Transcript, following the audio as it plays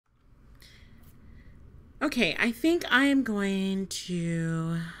Okay, I think I am going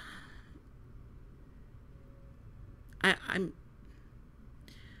to... I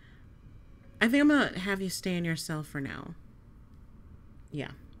think I'm gonna have you stay in your cell for now.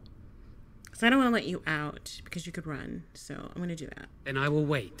 Yeah. Because I don't want to let you out because you could run. So I'm going to do that. Then I will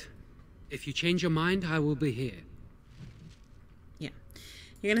wait. If you change your mind, I will be here. Yeah.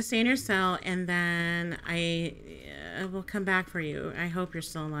 You're going to stay in your cell and then I will come back for you. I hope you're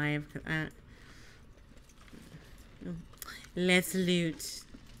still alive. Let's loot.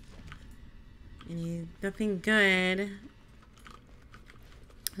 Nothing good.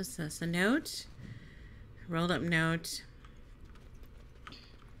 What's this? A note? Rolled up note.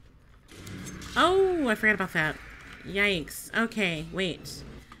 Oh, I forgot about that. Yikes. Okay, wait.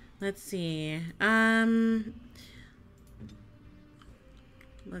 Let's see. Let's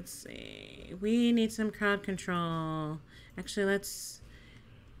see. We need some crowd control. Actually, let's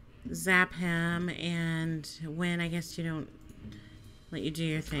zap him and when I guess you don't let you do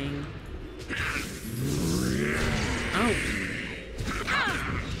your thing. Oh.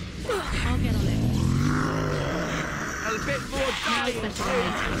 I'll get on it. A bit more dying.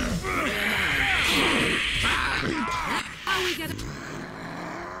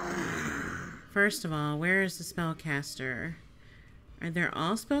 First of all, where is the spellcaster? Are there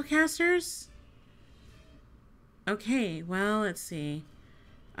all spellcasters? Okay, well, let's see.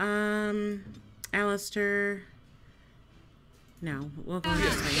 Alistair. No, we'll go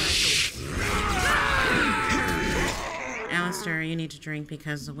this way. Alistair, you need to drink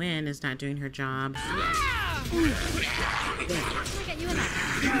because the wind is not doing her job.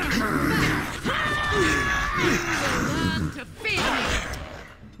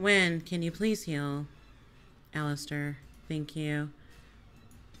 Wynn, can you please heal? Alistair, thank you.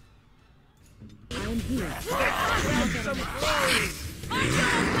 I'm here.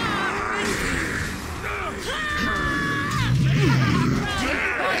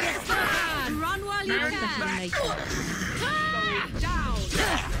 Run while you can. Down.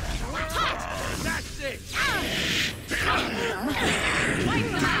 That's it. Wait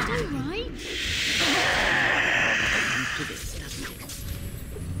for that. All right.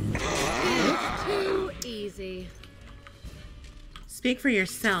 It's too easy. Speak for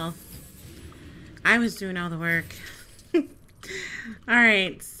yourself. I was doing all the work.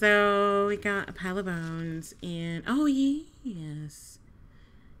 Alright, so we got a pile of bones and... Oh, yes.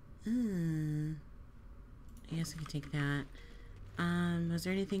 I guess I can take that. Was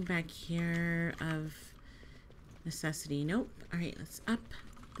there anything back here of necessity? Nope. Alright, let's up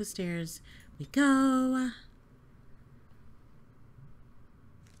the stairs we go.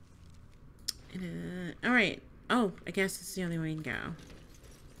 Alright. Oh, I guess it's the only way we can go.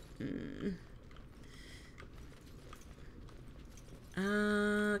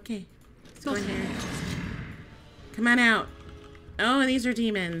 Okay. Let's go in here. Come on out. Oh, these are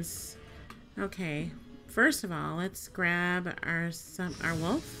demons. Okay. First of all, let's grab our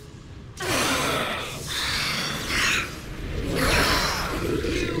wolf.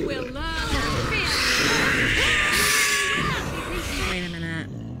 You will learn fear. Wait a minute.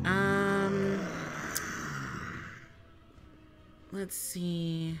 Let's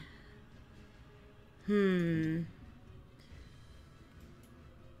see.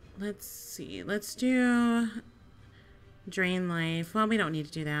 Let's see. Let's do drain life. Well, we don't need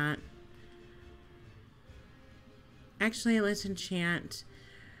to do that. Actually, let's enchant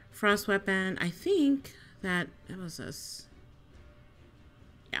frost weapon. I think that it was this.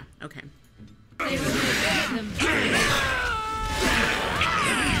 Yeah, okay.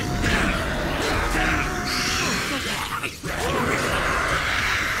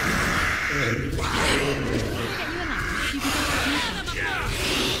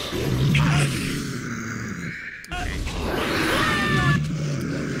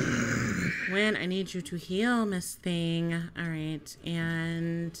 When I need you to heal, Miss Thing. All right,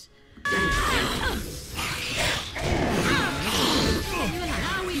 and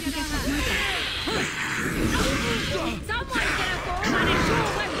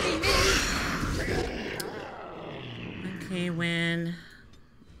okay, when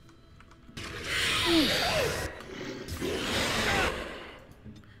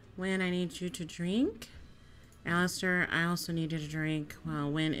I need you to drink. Alistair, I also need you to drink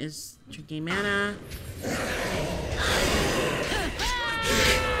while Wynn is drinking mana.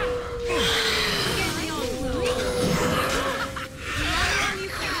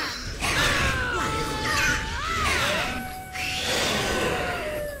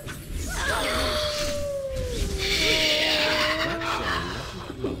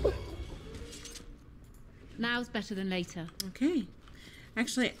 Now's better than later. Okay.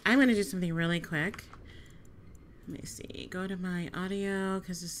 Actually, I'm going to do something really quick. Let me see. Go to my audio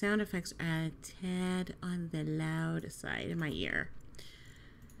because the sound effects are a tad on the loud side in my ear.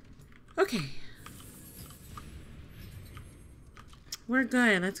 Okay. We're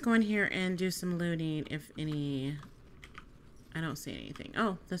good. Let's go in here and do some looting, if any. I don't see anything.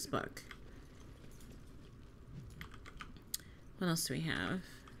 Oh, this book. What else do we have?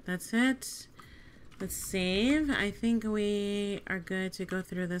 That's it. Let's save. I think we are good to go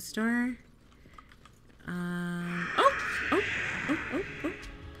through this door. Oh.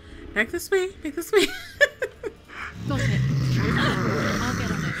 Back this way. Back this way. Got it. I'll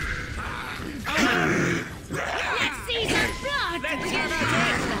get on it. Let's see some blood!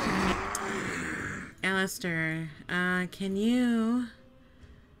 Alistair, can you...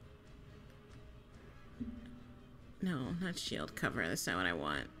 No, not shield cover. That's not what I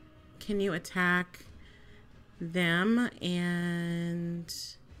want. Can you attack them and...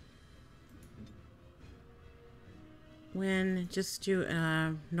 When just do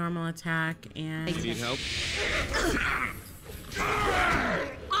a normal attack and... You need help?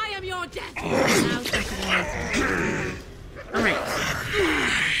 I am your death! Alright.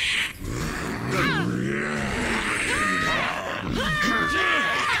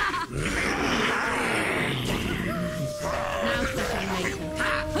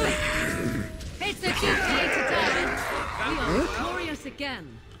 It's a good day to die. We are victorious again.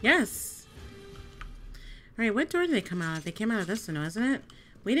 Yes. Alright, what door did they come out of? They came out of this one, wasn't it?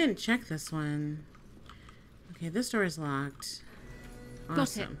 We didn't check this one. Okay, this door is locked.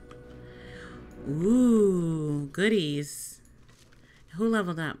 Awesome. Ooh, goodies. Who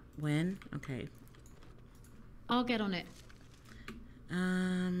leveled up? When? Okay. I'll get on it.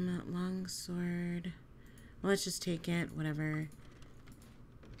 Long sword. Well, let's just take it. Whatever.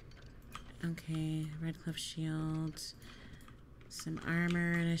 Okay, red cliff shield. Some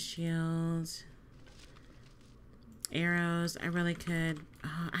armor and a shield. Arrows. I really could.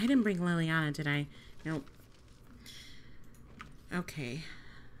 Oh, I didn't bring Liliana, did I? Nope. Okay.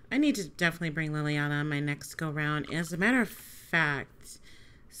 I need to definitely bring Liliana on my next go round. As a matter of fact,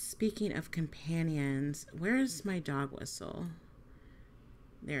 speaking of companions, where's my dog whistle?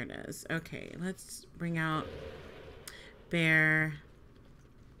 There it is. Okay, let's bring out Bear.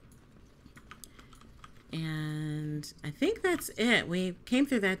 And I think that's it. We came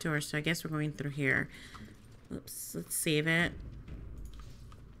through that door, so I guess we're going through here. Oops, let's save it.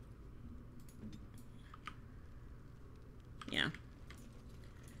 Yeah.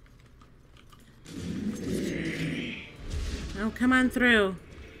 Oh, come on through.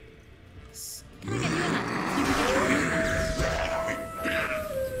 Can I get you a ladder?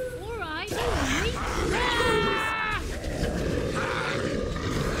 All right, all right.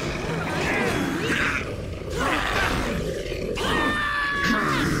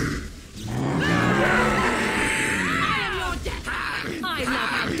 I love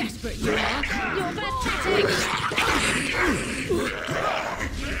how desperate you are. You're pathetic.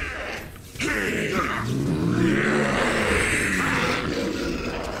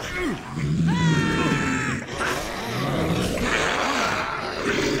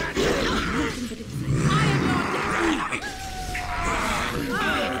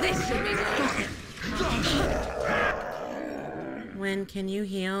 When can you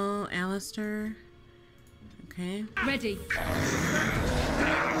heal, Alistair? Okay. Ready. Now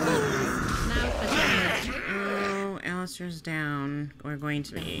for damage. Oh, Alistair's down. We're going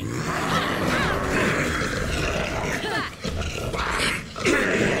to be.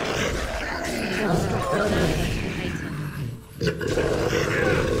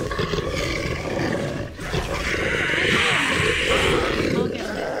 I'll get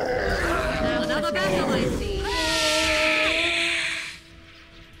on it. Now another battle, I see.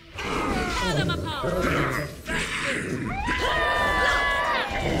 Tear them apart.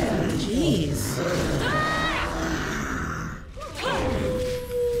 Jeez.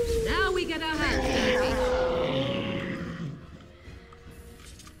 Now we get our hands dirty.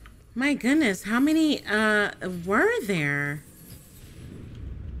 My goodness, how many were there?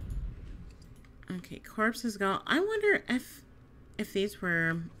 Okay, corpses go. I wonder if these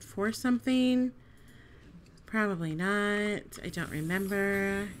were for something. Probably not. I don't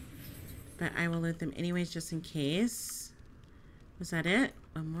remember. But I will loot them anyways just in case. Was that it?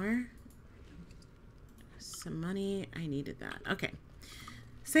 One more. Some money. I needed that. Okay.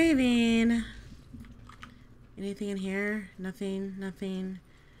 Saving. Anything in here? Nothing. Nothing.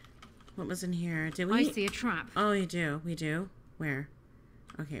 What was in here? Did we? I see a trap. Oh, you do. We do. Where?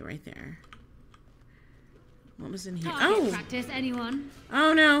 Okay, right there. What was in here? Target Oh! practice, anyone?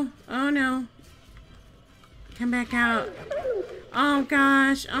 Oh no! Oh no! Come back out! Oh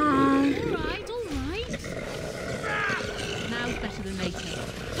gosh! Oh! All right, all right.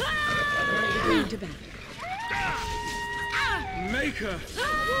 to bed. Maker!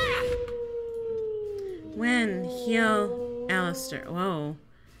 When heal Alistair. Whoa.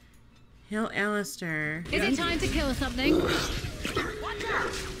 Heal Alistair. Is it time to kill something?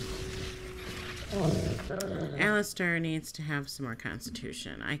 Alistair needs to have some more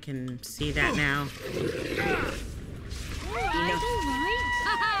constitution. I can see that now. Enough.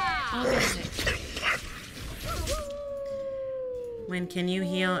 I'll get on it. When can you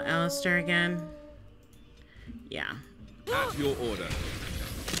heal Alistair again? Yeah. At your order.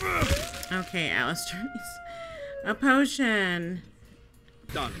 Okay, Alistair needs a potion.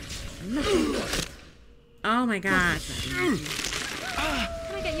 Done. Oh my gosh. Can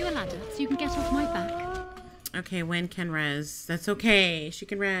I get you a ladder so you can get off my back? Okay, Wen can res. That's okay. She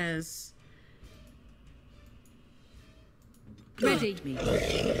can res. Ready.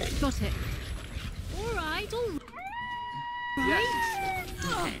 Got it. All right. Okay.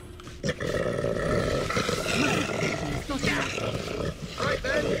 Got it. Right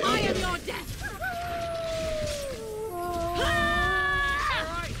then. I am your death.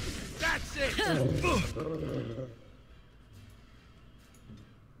 Right. That's it.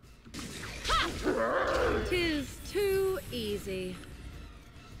 'Tis too easy.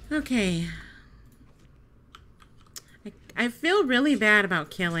 Okay. I feel really bad about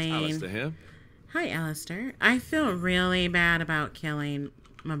killing. Alistair here. Hi, Alistair. I feel really bad about killing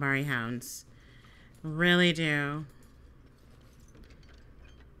Mabari hounds. Really do.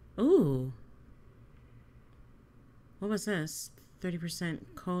 Ooh. What was this? 30%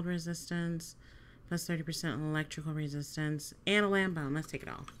 cold resistance, plus 30% electrical resistance, and a lamb bone. Let's take it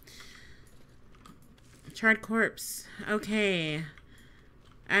all. Charred corpse. Okay.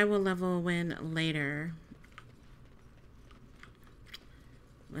 I will level Win later.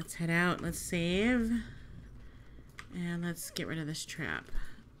 Let's head out. Let's save. And let's get rid of this trap.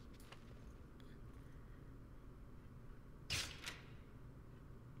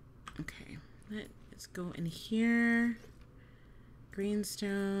 Okay. Let's go in here.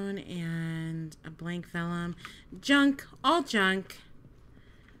 Greenstone and a blank vellum. Junk. All junk.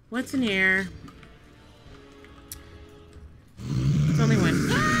 What's in here? It's only one.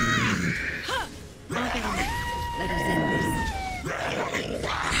 Let us end this.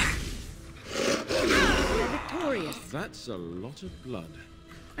 We're victorious. That's a lot of blood.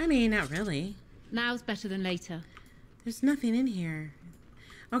 I mean, not really. Now's better than later. There's nothing in here.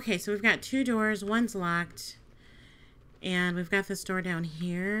 Okay, so we've got 2 doors. One's locked. And we've got this door down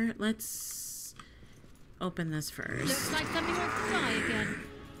here. Let's open this first. Looks like somebody wants to die again.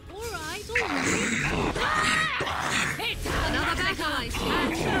 All right. It's another battle.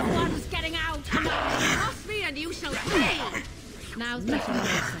 And the one's getting out. Cross me and you shall pay. Now's better than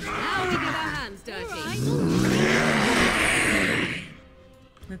later. Now we get our hands dirty. All right.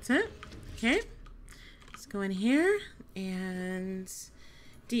 That's it. Okay. Let's go in here and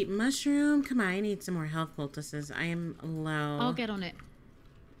deep mushroom. Come on, I need some more health poultices. I am low. I'll get on it.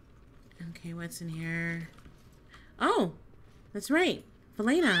 Okay, what's in here? Oh, that's right.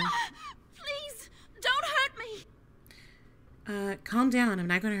 Valena. Please, don't hurt me. Calm down. I'm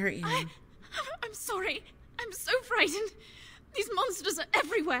not going to hurt you. I'm sorry. I'm so frightened. These monsters are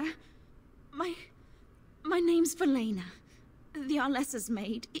everywhere. My name's Valena. The Eyelashes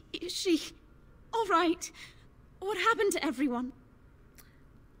maid. Is she all right? What happened to everyone?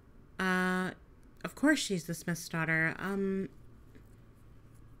 Of course she's the Smith's daughter.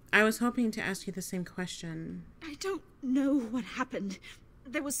 I was hoping to ask you the same question. I don't know what happened.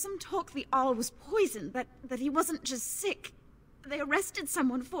 There was some talk the owl was poisoned, that he wasn't just sick. They arrested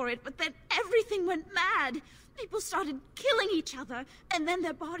someone for it, but then everything went mad. People started killing each other, and then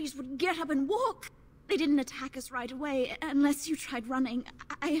their bodies would get up and walk. They didn't attack us right away, unless you tried running.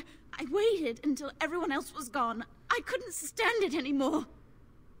 I waited until everyone else was gone. I couldn't stand it anymore.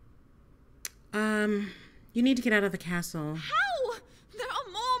 You need to get out of the castle. How? There are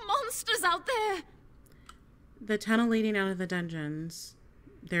more monsters out there. The tunnel leading out of the dungeons.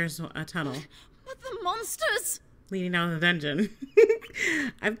 There's a tunnel But the monsters... leading out of the dungeon.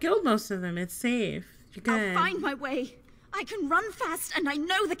 I've killed most of them. It's safe. You're good. I'll find my way. I can run fast, and I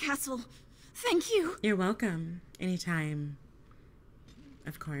know the castle. Thank you. You're welcome. Anytime.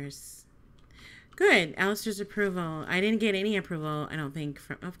 Of course. Good. Alistair's approval. I didn't get any approval, I don't think.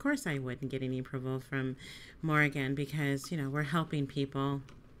 Of course I wouldn't get any approval from Morrigan because, you know, we're helping people.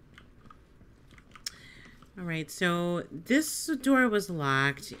 All right. So this door was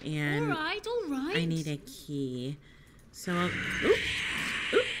locked, and All right. I need a key. So, oop.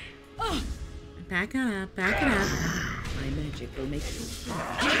 Oh. Back up. Back it up. My magic will make you.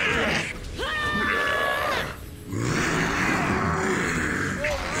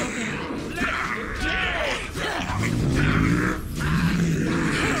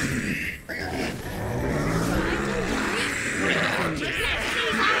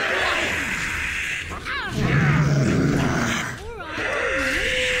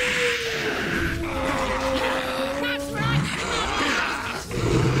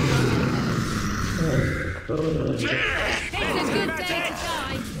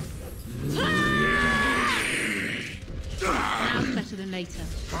 later.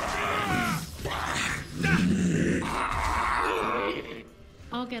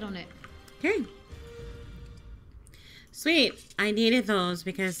 I'll get on it. Okay. Sweet. I needed those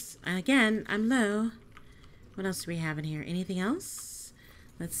because, again, I'm low. What else do we have in here? Anything else?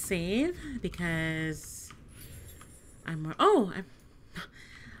 Let's save because I'm more... Oh!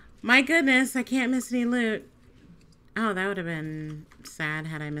 My goodness, I can't miss any loot. Oh, that would have been sad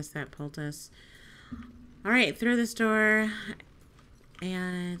had I missed that poultice. Alright, through this door.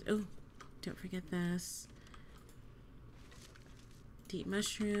 And... Oh, don't forget this. Deep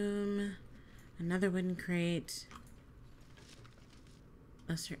mushroom. Another wooden crate.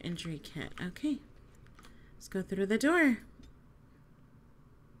 Lesser injury kit. Okay. Let's go through the door.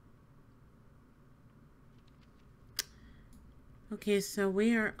 Okay, so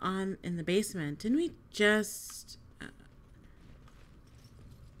we are in the basement. Didn't we just...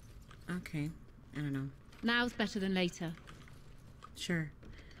 Okay. I don't know. Now's better than later. Sure.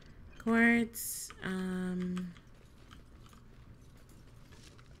 Quartz.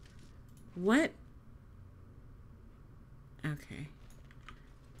 What? Okay.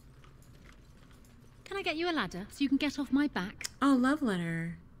 Can I get you a ladder so you can get off my back? Oh, love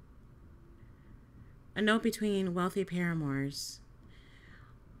letter. A note between wealthy paramours.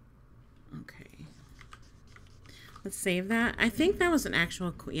 Okay. Let's save that. I think that was an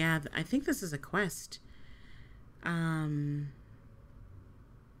actual... Yeah, I think this is a quest.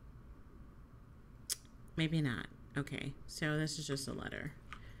 Maybe not. Okay, so this is just a letter.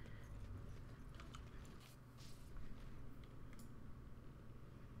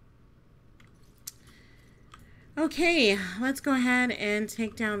 Okay, let's go ahead and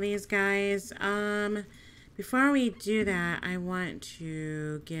take down these guys. Before we do that, I want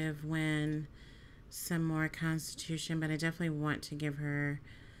to give Wen some more constitution, but I definitely want to give her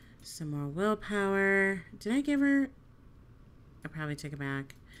some more willpower. Did I give her? I probably took it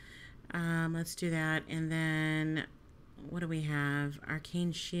back. Let's do that. And then, what do we have?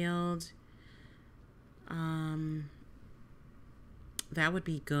 Arcane Shield. That would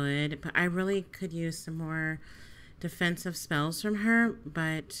be good, but I really could use some more defensive spells from her,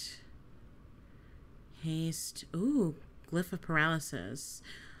 but haste. Ooh, Glyph of Paralysis.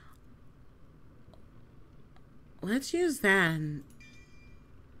 Let's use that,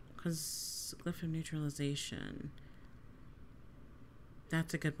 because Glyph of Neutralization.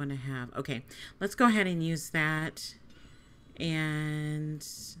 That's a good one to have. Okay, let's go ahead and use that. And...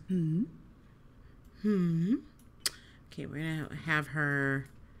 Okay, we're going to have her...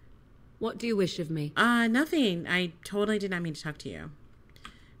 What do you wish of me? Nothing. I totally did not mean to talk to you.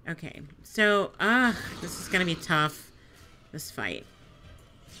 Okay, so, this is going to be tough, this fight.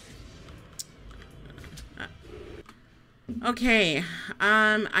 Okay,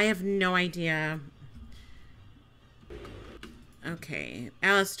 I have no idea. Okay,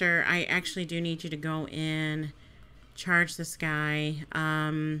 Alistair, I actually do need you to go in, charge this guy.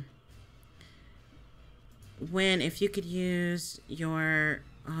 When, if you could use your...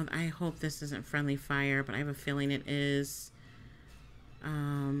 Oh, I hope this isn't friendly fire, but I have a feeling it is.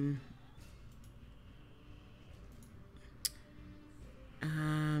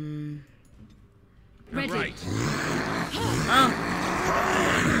 Ready. Right. Oh.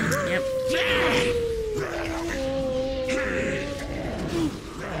 Yep.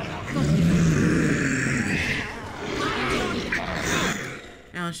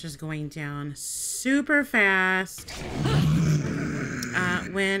 Alistair's going down super fast.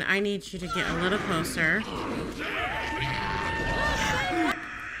 When I need you to get a little closer.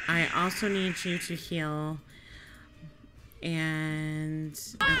 I also need you to heal. And...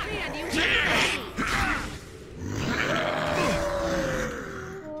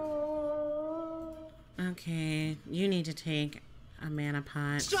 Okay, you need to take a mana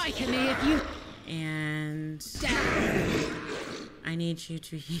pot. Strike at me if you... And... I need you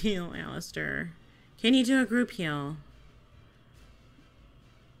to heal, Alistair. Can you do a group heal?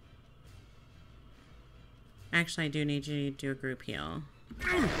 Actually, I do need you to do a group heal.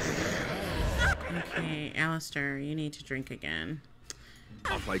 Okay, Alistair, you need to drink again.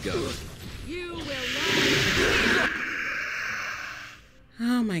 Off I go. You will not...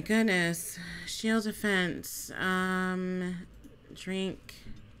 Oh my goodness. Shield defense. Drink.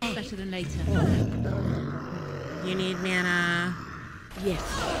 Better than later. You need mana. Yes.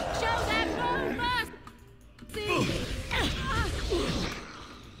 Show them no mercy!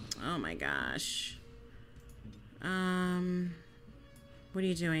 Oh my gosh. What are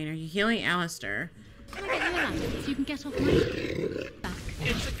you doing? Are you healing Alistair? Can I get you a ladder so you can get off my back?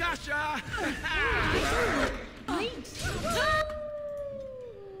 It's a kasha!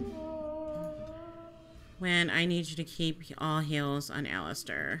 when I need you to keep all heals on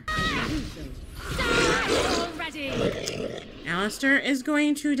Alistair. Already. Alistair is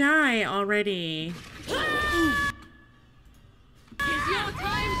going to die already. It's your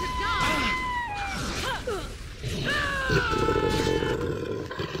time to die.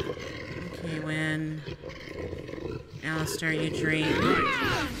 Okay, when Alistair, you drink.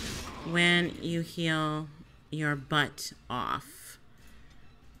 When you heal your butt off.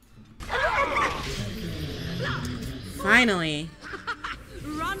 Finally.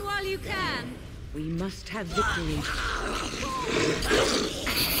 Run while you can. We must have victory.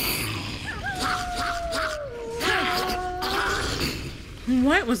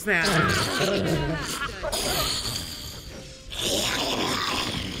 What was that?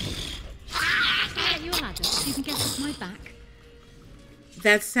 Get you a ladder so you can get off my back.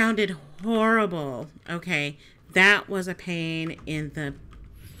 That sounded horrible. Okay, that was a pain in the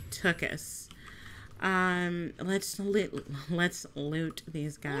tuchus. Let's loot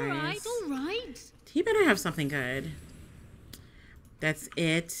these guys. All right. He better have something good. That's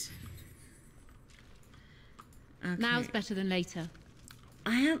it. Okay. Now's better than later.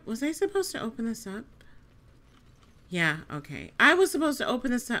 Was I supposed to open this up? Yeah, okay. I was supposed to open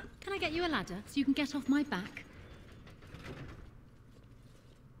this up. Can I get you a ladder so you can get off my back?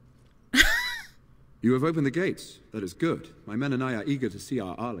 You have opened the gates. That is good. My men and I are eager to see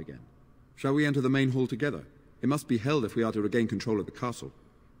our Arl again. Shall we enter the main hall together? It must be held if we are to regain control of the castle.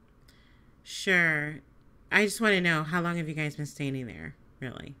 Sure. I just want to know, how long have you guys been standing there?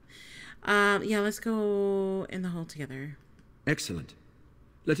 Really? Yeah, let's go in the hall together. Excellent.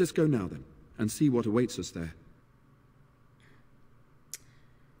 Let us go now then, and see what awaits us there.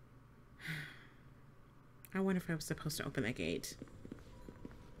 I wonder if I was supposed to open that gate.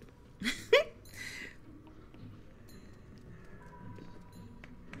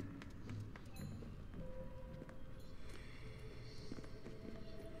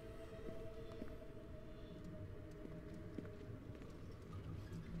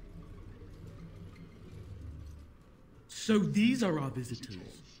 So these are our visitors.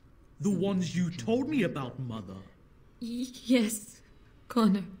 The ones you told me about, Mother. Yes,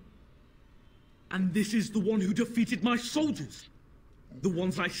 Connor. And this is the one who defeated my soldiers. The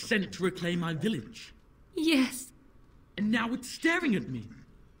ones I sent to reclaim my village. Yes. And now it's staring at me.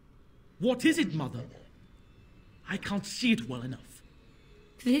 What is it, Mother? I can't see it well enough.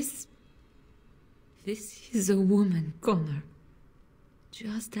 This is a woman, Connor.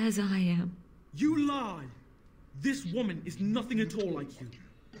 Just as I am. You lie! This woman is nothing at all like you.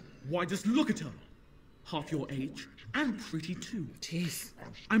 Why, just look at her. Half your age, and pretty too. Jeez.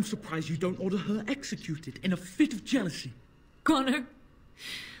 I'm surprised you don't order her executed in a fit of jealousy. Connor,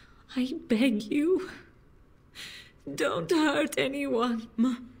 I beg you. Don't hurt anyone.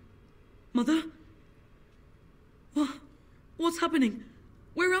 Mother? What's happening?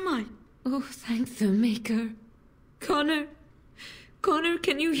 Where am I? Oh, thank the Maker. Connor,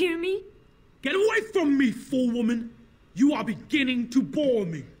 can you hear me? Get away from me, fool woman! You are beginning to bore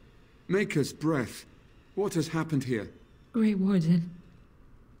me. Maker's breath. What has happened here? Grey Warden,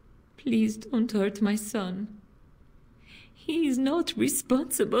 please don't hurt my son. He is not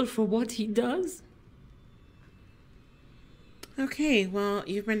responsible for what he does. Okay, well,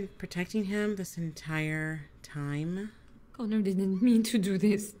 you've been protecting him this entire time. Connor didn't mean to do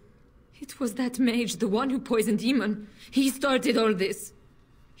this. It was that mage, the one who poisoned Demon. He started all this.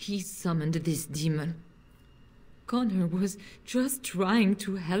 He summoned this demon. Connor was just trying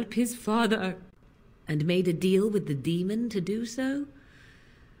to help his father. And made a deal with the demon to do so?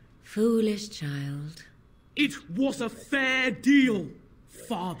 Foolish child. It was a fair deal.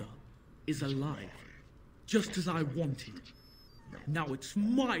 Father is alive, just as I wanted. Now it's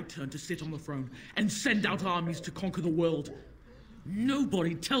my turn to sit on the throne and send out armies to conquer the world.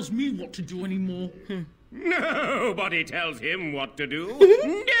 Nobody tells me what to do anymore. Nobody tells him what to do.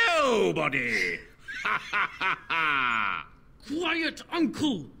 Nobody! Ha ha ha ha! Quiet,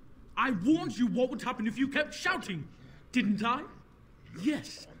 Uncle! I warned you what would happen if you kept shouting, didn't I?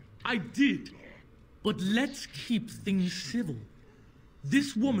 Yes, I did. But let's keep things civil.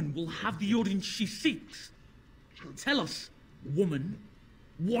 This woman will have the audience she seeks. Tell us, woman,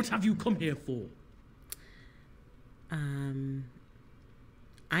 what have you come here for?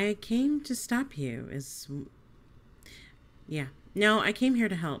 I came to stop you, Yeah. No, I came here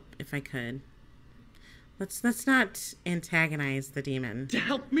to help, if I could. Let's not antagonize the demon. To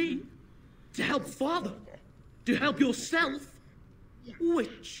help me? To help Father? To help yourself?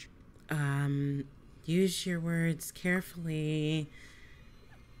 Which? Use your words carefully.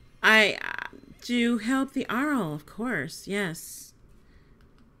 To help the Arl, of course, yes.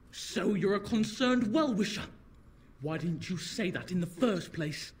 So you're a concerned well-wisher. Why didn't you say that in the first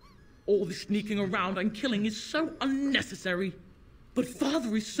place? All this sneaking around and killing is so unnecessary. But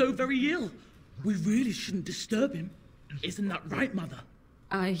Father is so very ill. We really shouldn't disturb him. Isn't that right, Mother?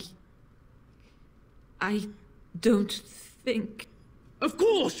 I don't think... Of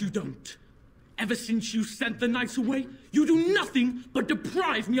course you don't. Ever since you sent the knights away, you do nothing but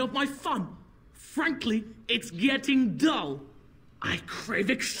deprive me of my fun. Frankly, it's getting dull. I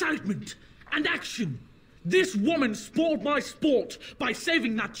crave excitement and action. This woman spoiled my sport by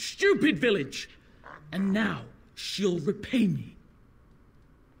saving that stupid village. And now she'll repay me.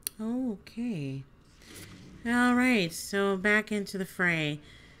 Okay. All right, so back into the fray.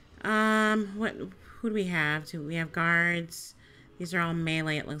 Who do we have? We have guards. These are all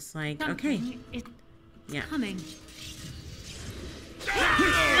melee, it looks like. Okay. It's Yeah. coming.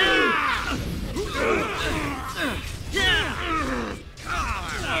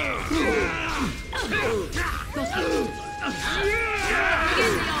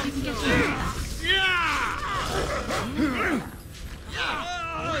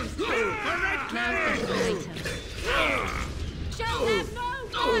 Show them no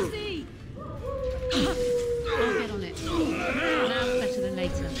mercy! I'll get on it. Now's better than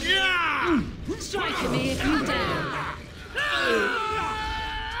later. Strike at me if you dare.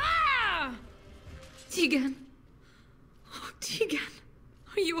 Teagan. Oh, Teagan.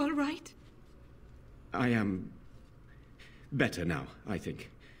 Are you all right? I am better now, I think.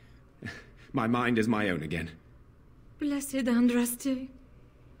 My mind is my own again. Blessed Andraste.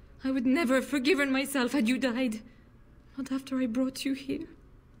 I would never have forgiven myself had you died. Not after I brought you here.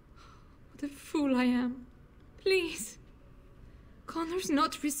 What a fool I am. Please. Connor's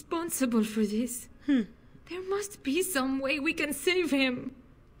not responsible for this. There must be some way we can save him.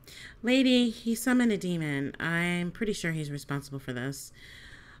 Lady, he summoned a demon. I'm pretty sure he's responsible for this.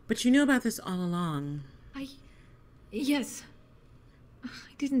 But you knew about this all along. Yes. I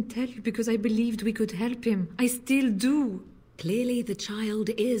didn't tell you because I believed we could help him. I still do. Clearly the child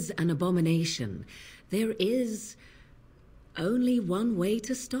is an abomination. There is only one way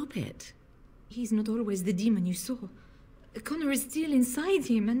to stop it. He's not always the demon you saw. Connor is still inside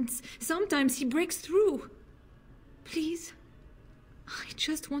him, and sometimes he breaks through. Please, I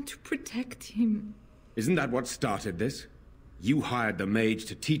just want to protect him. Isn't that what started this? You hired the mage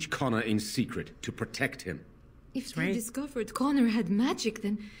to teach Connor in secret, to protect him. If they discovered Connor had magic,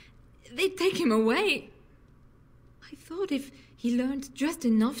 then they'd take him away. I thought if he learned just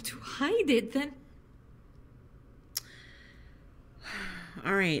enough to hide it, then...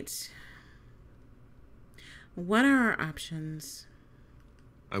 All right. What are our options?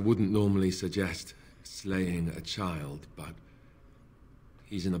 I wouldn't normally suggest slaying a child, but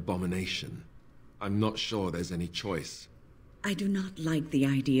he's an abomination. I'm not sure there's any choice. I do not like the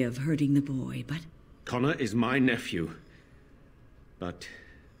idea of hurting the boy, but... Connor is my nephew, but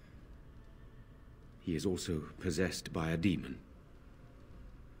he is also possessed by a demon.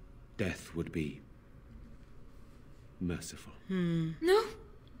 Death would be merciful. No?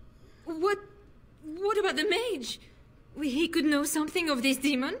 What about the mage? He could know something of this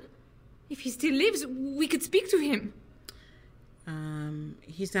demon? If he still lives, we could speak to him.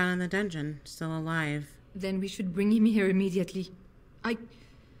 He's down in the dungeon, still alive. Then we should bring him here immediately. I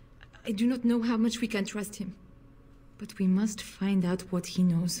do not know how much we can trust him. But we must find out what he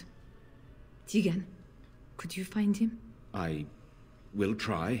knows. Teagan, could you find him? I will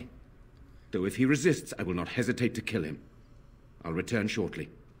try. Though if he resists, I will not hesitate to kill him. I'll return shortly.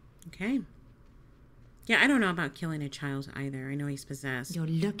 Okay. Yeah, I don't know about killing a child either. I know he's possessed. You're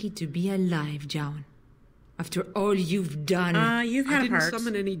lucky to be alive, Joan. After all you've done. You've had I didn't hearts.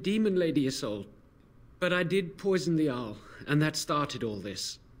 summon any demon, Lady Isolde. But I did poison the owl, and that started all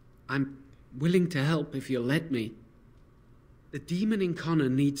this. I'm willing to help if you'll let me. The demon in Connor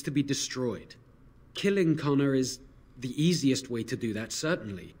needs to be destroyed. Killing Connor is the easiest way to do that,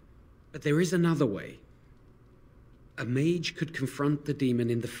 certainly. But there is another way. A mage could confront the demon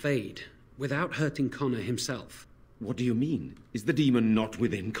in the Fade without hurting Connor himself. What do you mean? Is the demon not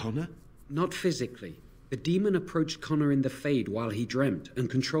within Connor? Not physically. The demon approached Connor in the Fade while he dreamt and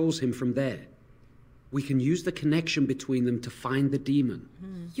controls him from there. We can use the connection between them to find the demon.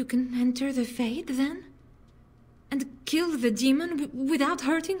 You can enter the Fade, then? And kill the demon without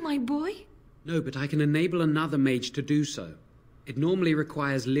hurting my boy? No, but I can enable another mage to do so. It normally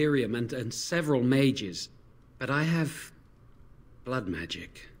requires lyrium and several mages. But I have blood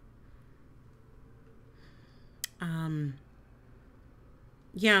magic.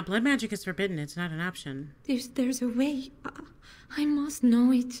 Yeah, blood magic is forbidden. It's not an option. There's a way. I must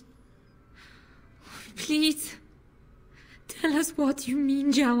know it. Please. Tell us what you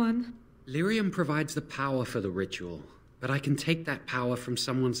mean, Jawan. Lyrium provides the power for the ritual, but I can take that power from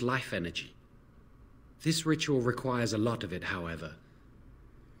someone's life energy. This ritual requires a lot of it, however.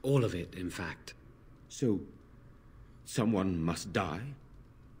 All of it, in fact. So, someone must die?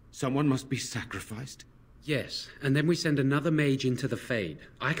 Someone must be sacrificed? Yes, and then we send another mage into the Fade.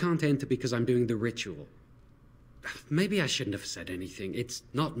 I can't enter because I'm doing the ritual. Maybe I shouldn't have said anything. It's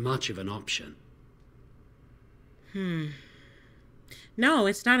not much of an option. No,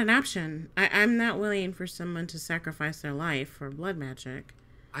 it's not an option. I'm not willing for someone to sacrifice their life for blood magic.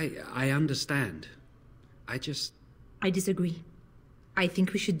 I understand. I disagree. I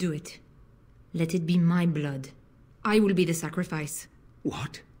think we should do it. Let it be my blood. I will be the sacrifice.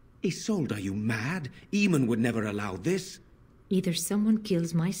 What? Isolde, are you mad? Eamon would never allow this. Either someone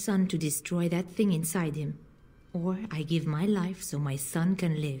kills my son to destroy that thing inside him, or I give my life so my son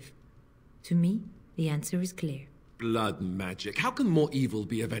can live. To me, the answer is clear. Blood magic. How can more evil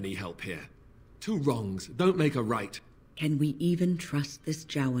be of any help here? Two wrongs don't make a right. Can we even trust this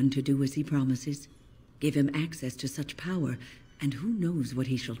Jawan to do as he promises? Give him access to such power, and who knows what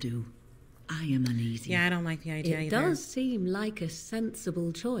he shall do? I am uneasy. Yeah, I don't like the idea It either. does seem like a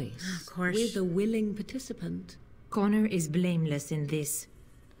sensible choice. Of course. With a willing participant. Connor is blameless in this.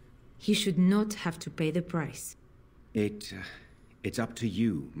 He should not have to pay the price. It's up to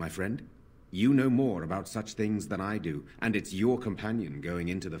you, my friend. You know more about such things than I do, and it's your companion going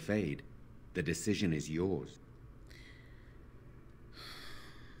into the Fade. The decision is yours.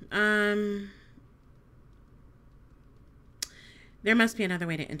 There must be another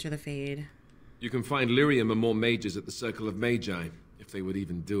way to enter the Fade. You can find Lyrium and more mages at the Circle of Magi, if they would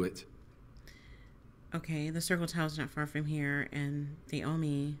even do it. Okay, the Circle Tower's not far from here, and they owe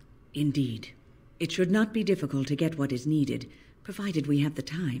me. Indeed. It should not be difficult to get what is needed, provided we have the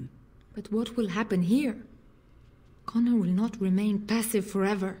time. But what will happen here? Connor will not remain passive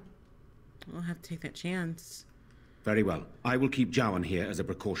forever. We'll have to take that chance. Very well. I will keep Jawan here as a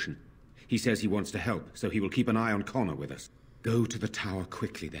precaution. He says he wants to help, so he will keep an eye on Connor with us. Go to the tower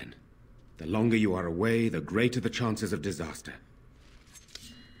quickly, then. The longer you are away, the greater the chances of disaster.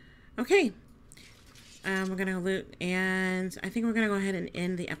 Okay. We're gonna loot, and I think we're gonna go ahead and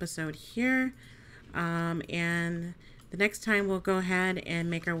end the episode here. And the next time we'll go ahead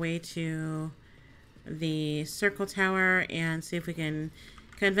and make our way to the Circle Tower and see if we can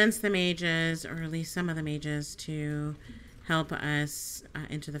convince the mages, or at least some of the mages, to help us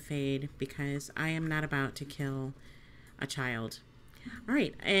into the Fade, because I am not about to kill a child. All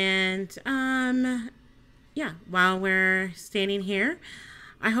right, and yeah, while we're standing here,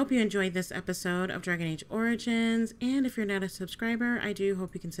 I hope you enjoyed this episode of Dragon Age Origins, and if you're not a subscriber, I do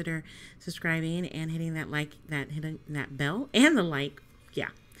hope you consider subscribing and hitting that hitting that bell and the like. Yeah,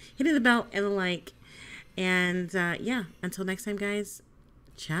 hitting the bell and the like. And yeah, until next time, guys.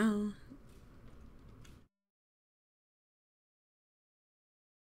 Ciao.